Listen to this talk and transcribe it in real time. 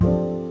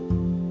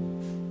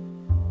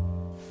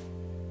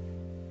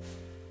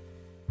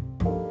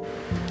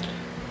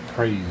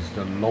Praise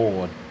the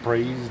Lord,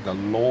 praise the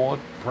Lord,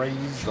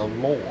 praise the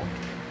Lord.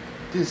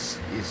 This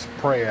is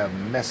prayer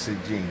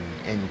messaging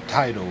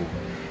entitled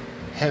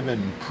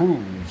Heaven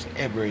Proves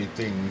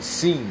Everything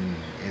Seen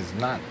is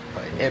Not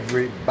for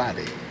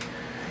Everybody.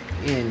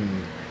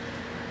 In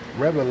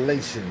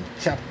Revelation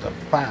chapter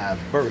 5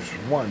 verse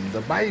 1,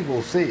 the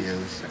Bible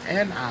says,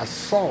 "And I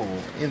saw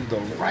in the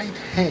right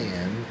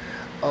hand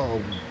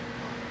of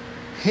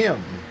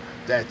him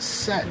that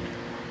sat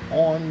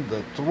on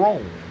the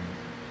throne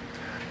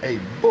a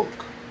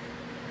book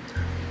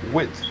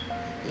with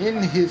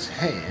in his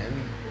hand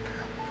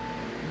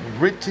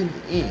written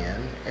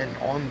in and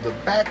on the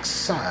back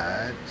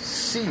side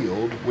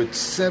sealed with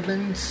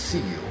 7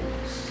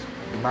 seals.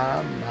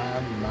 My.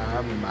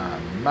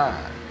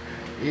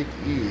 It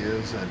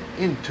is an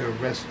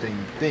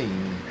interesting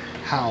thing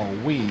how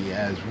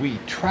as we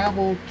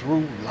travel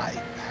through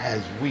life,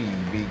 as we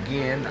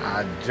begin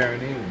our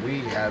journey, we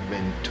have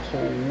been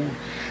told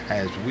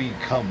as we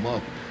come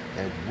up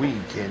that we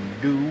can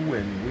do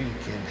and we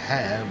can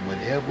have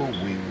whatever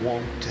we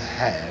want to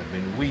have,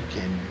 and we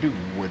can do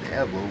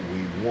whatever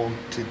we want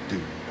to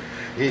do.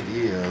 It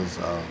is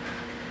a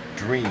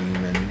dream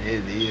and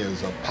it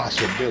is a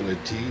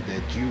possibility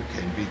that you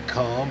can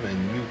become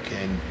and you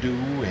can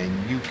do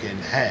and you can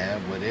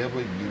have whatever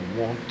you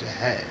want to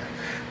have.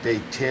 They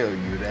tell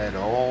you that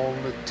all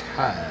the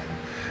time.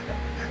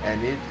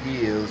 And it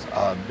is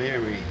a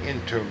very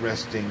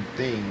interesting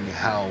thing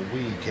how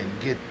we can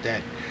get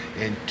that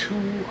into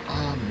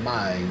our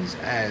minds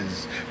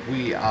as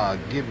we are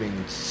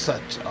giving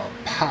such a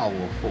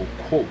powerful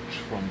quotes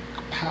from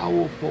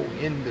powerful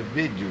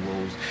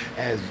individuals,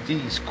 as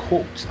these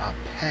quotes are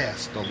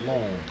passed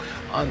along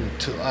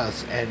unto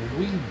us, and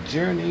we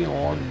journey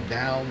on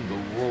down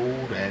the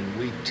road and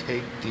we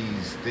take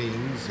these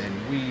things and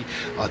we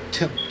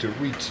attempt to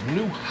reach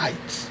new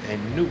heights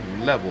and new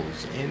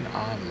levels in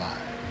our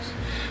lives.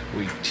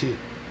 We tend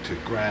to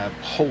grab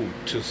hold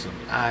to some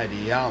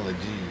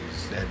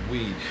ideologies that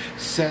we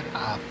set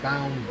our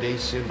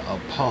foundation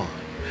upon.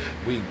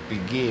 We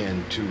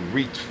begin to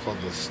reach for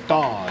the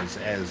stars,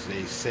 as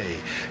they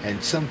say.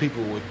 And some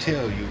people will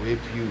tell you, if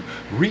you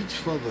reach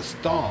for the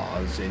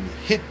stars and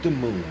hit the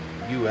moon,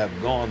 you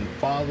have gone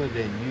farther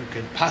than you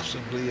can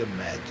possibly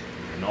imagine.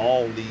 And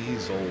all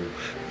these old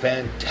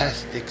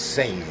fantastic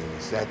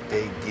sayings that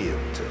they give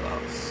to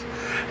us.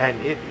 And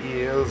it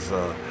is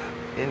a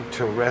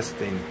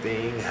interesting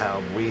thing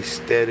how we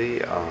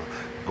steady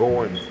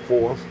going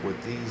forth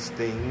with these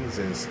things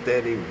and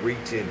steady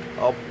reaching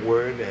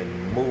upward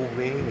and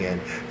moving and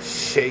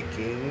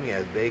shaking,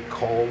 as they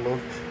call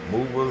them,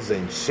 movers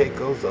and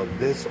shakers of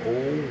this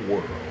old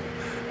world.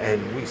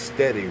 And we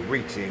steady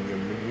reaching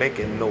and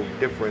making no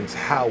difference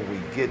how we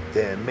get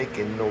there,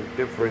 making no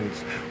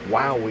difference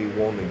why we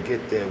want to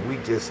get there. We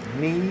just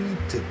need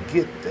to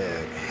get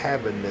there,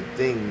 having the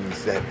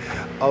things that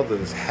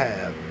others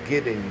have,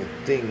 getting the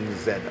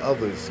things that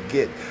others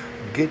get,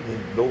 getting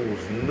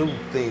those new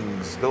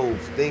things, those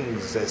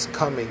things that's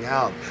coming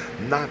out,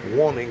 not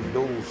wanting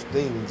those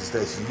things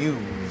that's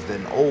used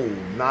and old,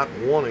 not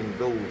wanting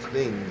those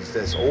things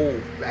that's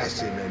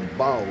old-fashioned and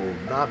borrowed,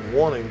 not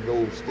wanting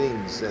those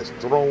things that's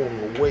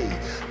thrown away.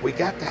 We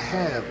got to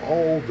have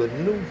all the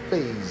new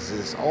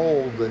phases,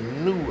 all the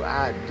new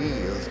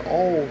ideas,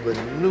 all the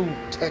new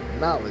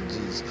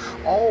technologies,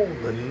 all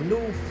the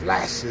new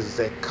flashes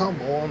that come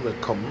on the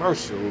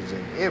commercials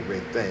and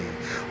everything,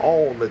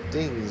 all the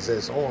things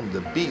that's on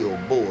the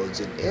billboards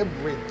and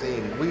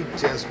everything. We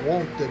just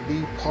want to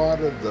be part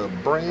of the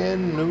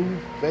brand new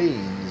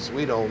phase.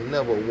 We don't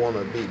never want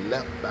to be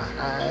left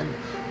behind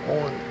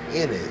on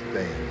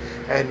anything.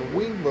 And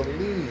we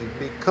believe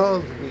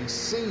because we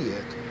see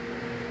it,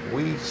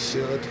 we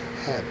should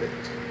have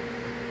it.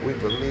 We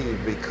believe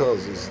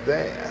because it's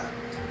there,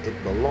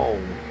 it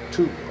belongs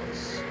to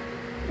us.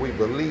 We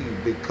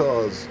believe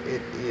because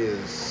it is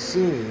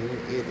seen,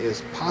 it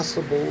is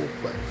possible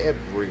for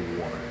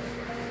everyone.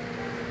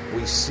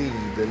 We see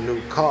the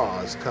new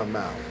cars come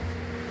out.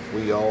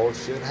 We all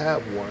should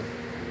have one.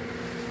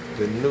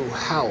 The new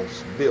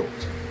house built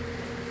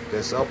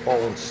that's up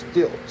on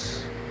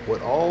stilts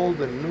with all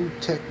the new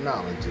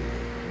technology.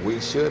 We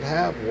should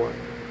have one.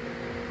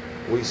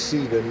 We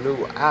see the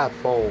new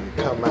iPhone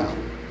come out.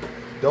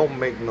 Don't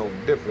make no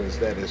difference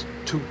that it's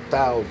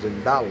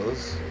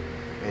 $2,000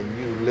 and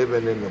you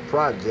living in the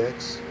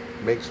projects.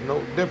 Makes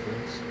no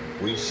difference.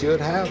 We should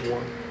have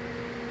one.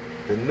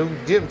 The new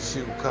gym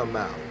shoe come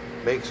out.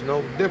 Makes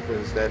no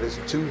difference that it's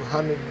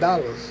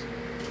 $200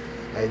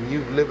 and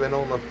you living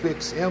on a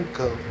fixed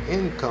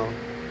income,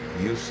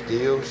 you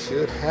still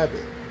should have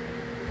it.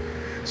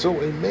 So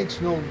it makes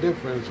no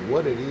difference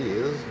what it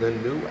is, the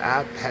new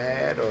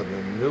iPad or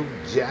the new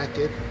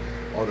jacket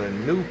or the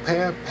new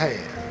pair of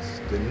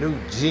pants, the new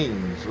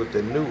jeans with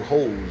the new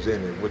holes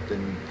in it,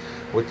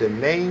 with the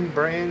name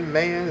brand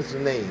man's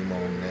name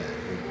on there.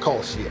 It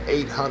costs you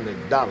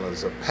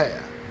 $800 a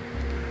pair.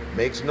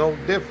 Makes no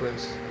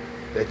difference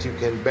that you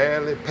can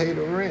barely pay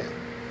the rent.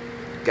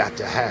 Got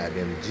to have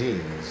them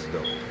jeans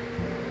though.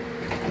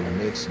 It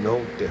makes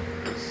no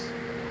difference.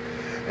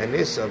 And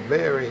it's a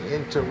very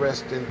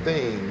interesting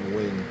thing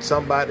when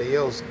somebody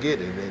else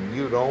get it and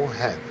you don't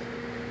have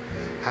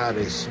it. How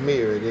they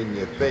smear it in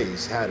your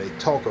face, how they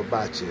talk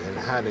about you, and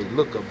how they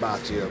look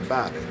about you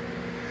about it.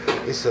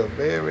 It's a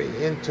very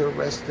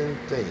interesting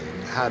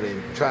thing how they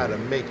try to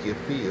make you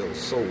feel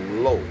so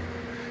low.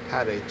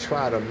 How they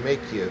try to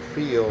make you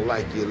feel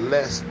like you're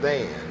less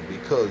than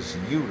because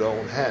you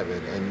don't have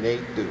it and they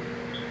do.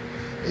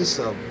 It's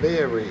a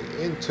very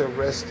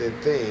interesting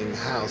thing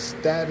how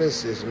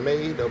status is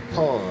made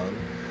upon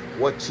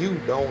what you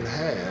don't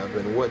have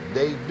and what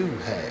they do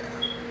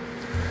have.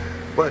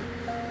 But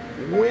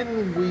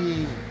when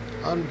we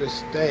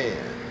understand,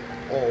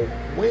 or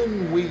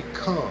when we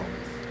come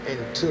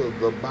into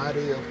the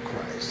body of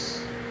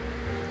Christ,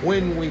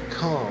 when we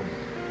come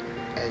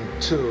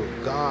into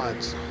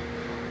God's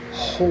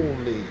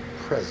holy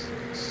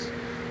presence,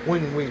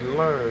 when we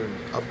learn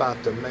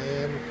about the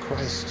man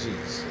Christ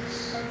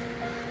Jesus,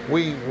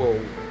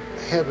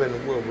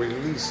 heaven will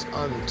release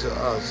unto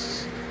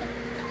us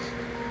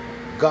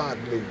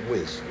godly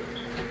wisdom.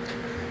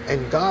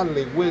 And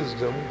godly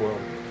wisdom will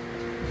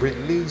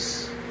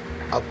release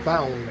a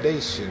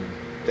foundation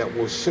that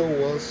will show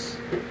us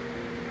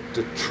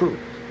the truth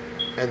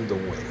and the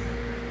way.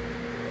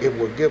 It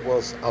will give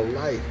us a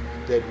life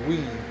that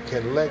we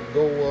can let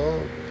go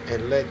of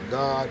and let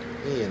God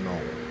in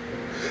on.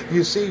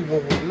 You see,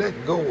 when we let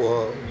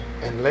go of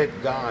and let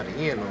God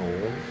in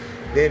on,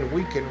 then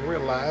we can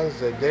realize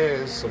that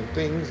there's some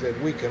things that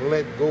we can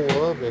let go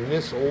of in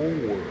this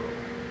old world.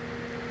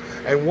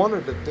 And one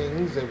of the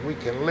things that we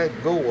can let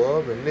go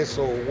of in this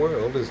old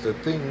world is the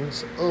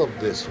things of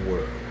this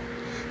world.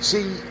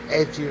 See,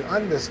 as you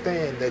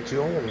understand that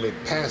you're only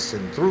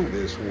passing through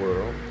this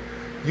world,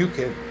 you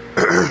can,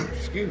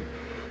 excuse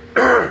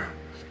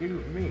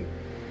me,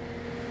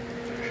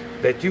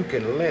 that you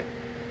can let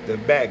the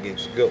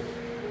baggage go.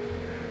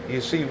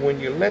 You see, when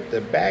you let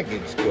the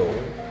baggage go,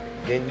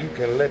 then you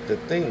can let the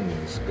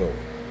things go.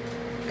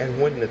 And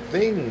when the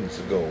things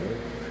go,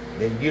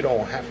 then you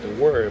don't have to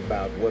worry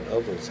about what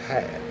others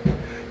have.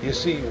 You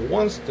see,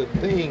 once the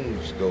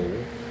things go,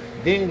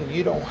 then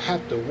you don't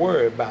have to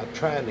worry about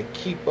trying to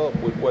keep up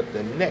with what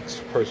the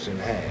next person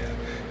has,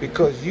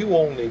 because you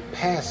only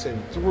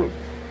passing through.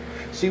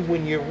 See,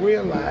 when you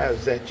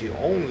realize that you're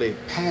only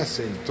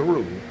passing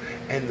through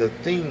and the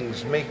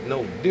things make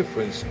no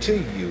difference to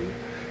you,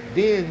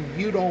 then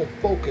you don't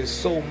focus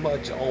so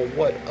much on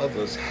what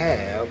others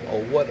have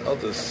or what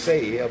others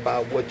say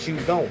about what you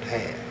don't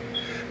have,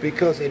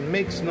 because it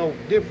makes no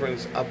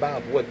difference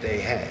about what they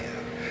have,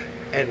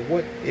 and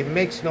it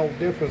makes no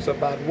difference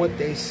about what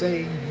they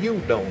say you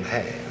don't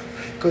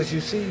have, because you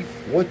see,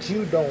 what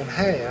you don't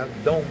have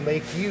don't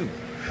make you,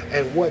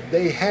 and what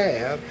they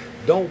have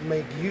don't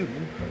make you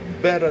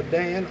better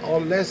than or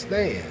less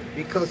than,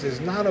 because it's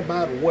not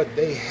about what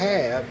they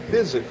have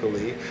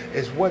physically,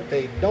 it's what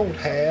they don't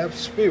have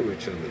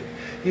spiritually.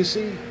 You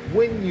see,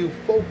 when you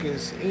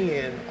focus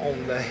in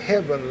on the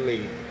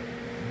heavenly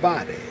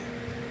body,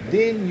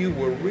 then you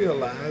will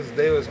realize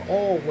there is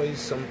always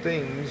some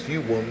things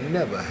you will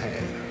never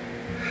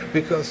have.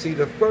 Because see,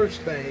 the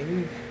first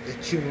thing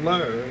that you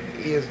learn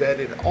is that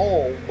it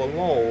all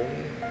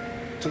belongs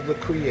to the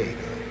Creator.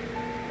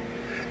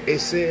 It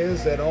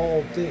says that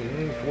all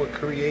things were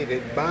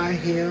created by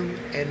Him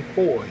and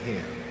for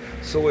Him.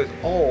 So it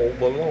all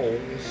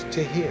belongs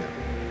to Him.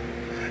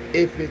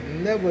 If it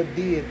never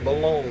did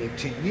belong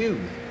to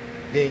you,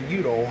 then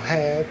you don't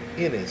have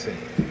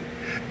anything.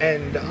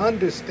 And the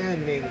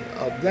understanding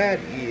of that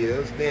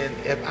is, then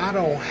if I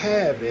don't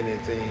have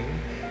anything,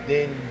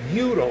 then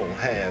you don't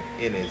have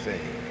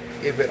anything.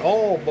 If it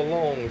all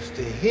belongs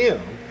to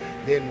Him,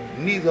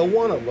 then neither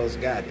one of us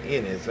got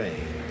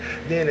anything.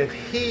 Then if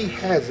He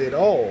has it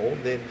all,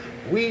 then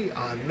we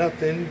are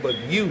nothing but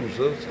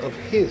users of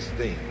His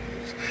things.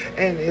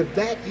 And if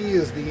that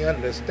is the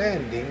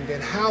understanding,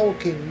 then how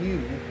can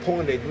you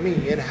point at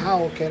me and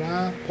how can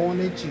I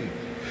point at you?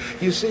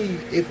 You see,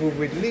 if we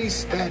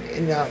release that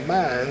in our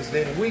minds,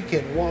 then we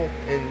can walk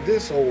in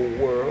this old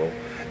world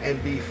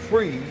and be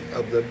free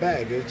of the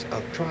baggage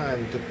of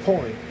trying to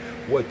point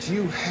what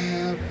you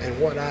have and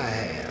what I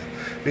have.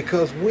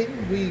 Because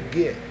when we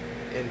get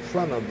in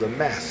front of the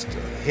Master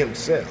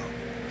Himself,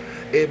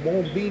 it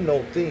won't be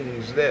no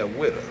things there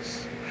with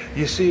us.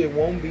 You see, it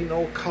won't be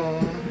no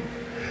car,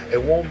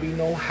 it won't be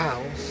no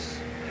house,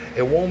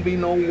 it won't be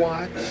no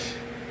watch,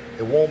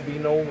 it won't be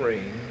no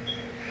ring,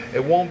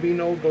 it won't be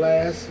no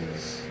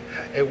glasses,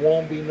 it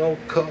won't be no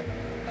cup,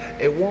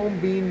 it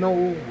won't be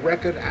no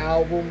record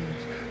albums,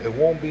 it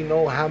won't be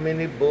no how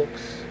many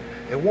books,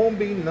 it won't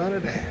be none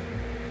of that.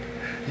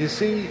 You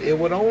see, it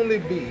would only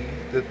be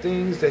the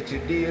things that you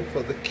did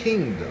for the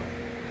kingdom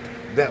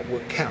that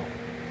would count.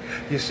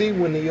 You see,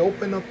 when He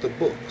opened up the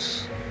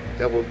books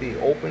that would be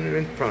open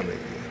in front of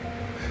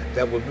you,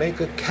 that would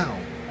make a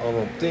count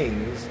on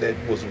things that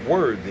was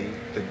worthy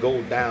to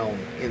go down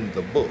in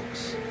the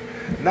books.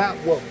 Not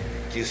what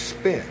you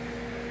spent,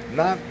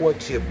 not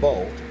what you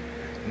bought,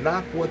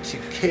 not what you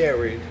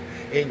carried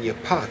in your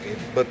pocket,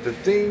 but the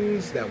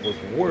things that was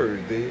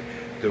worthy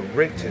the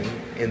written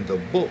in the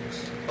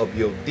books of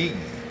your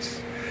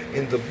deeds.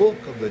 In the book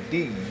of the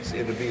deeds,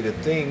 it'll be the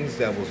things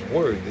that was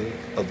worthy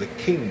of the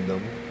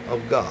kingdom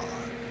of God.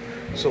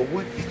 So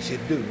what did you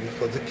do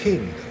for the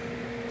kingdom?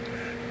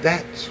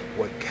 That's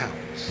what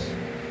counts.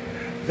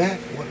 That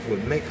what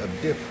will make a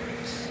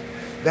difference.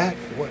 That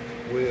what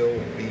will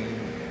be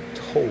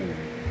told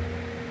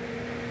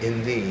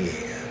in the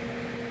end.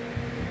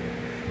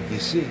 You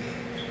see,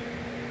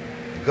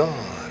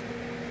 God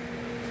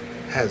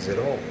has it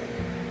all.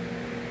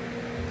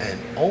 And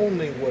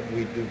only what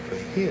we do for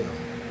him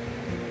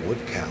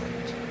would count.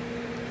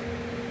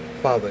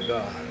 Father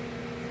God,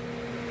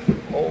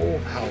 oh,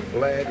 how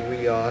glad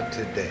we are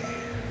today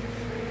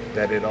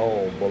that it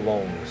all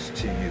belongs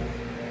to you.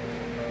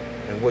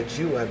 And what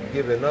you have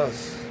given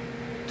us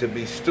to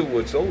be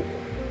stewards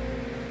over,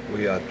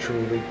 we are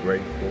truly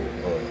grateful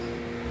of.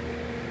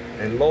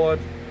 And Lord,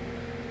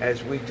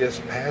 as we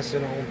just pass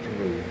it on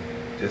through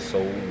this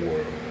old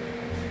world,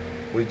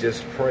 we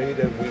just pray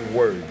that we're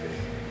worthy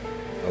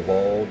of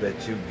all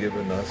that you've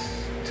given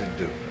us to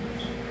do.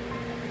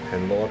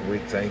 And Lord, we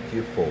thank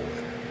you for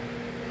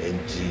it. In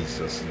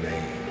Jesus'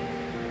 name,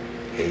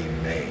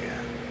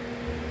 amen.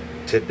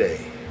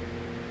 Today,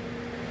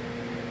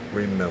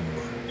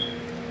 remember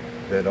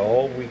that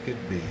all we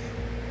could be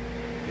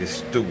is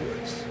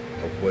stewards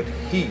of what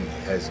he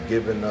has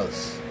given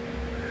us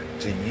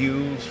to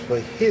use for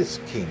his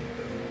kingdom.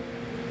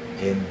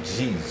 In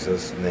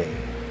Jesus'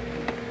 name,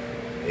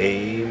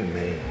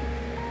 amen.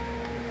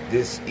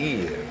 This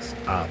is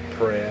our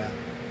prayer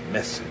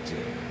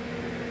messaging.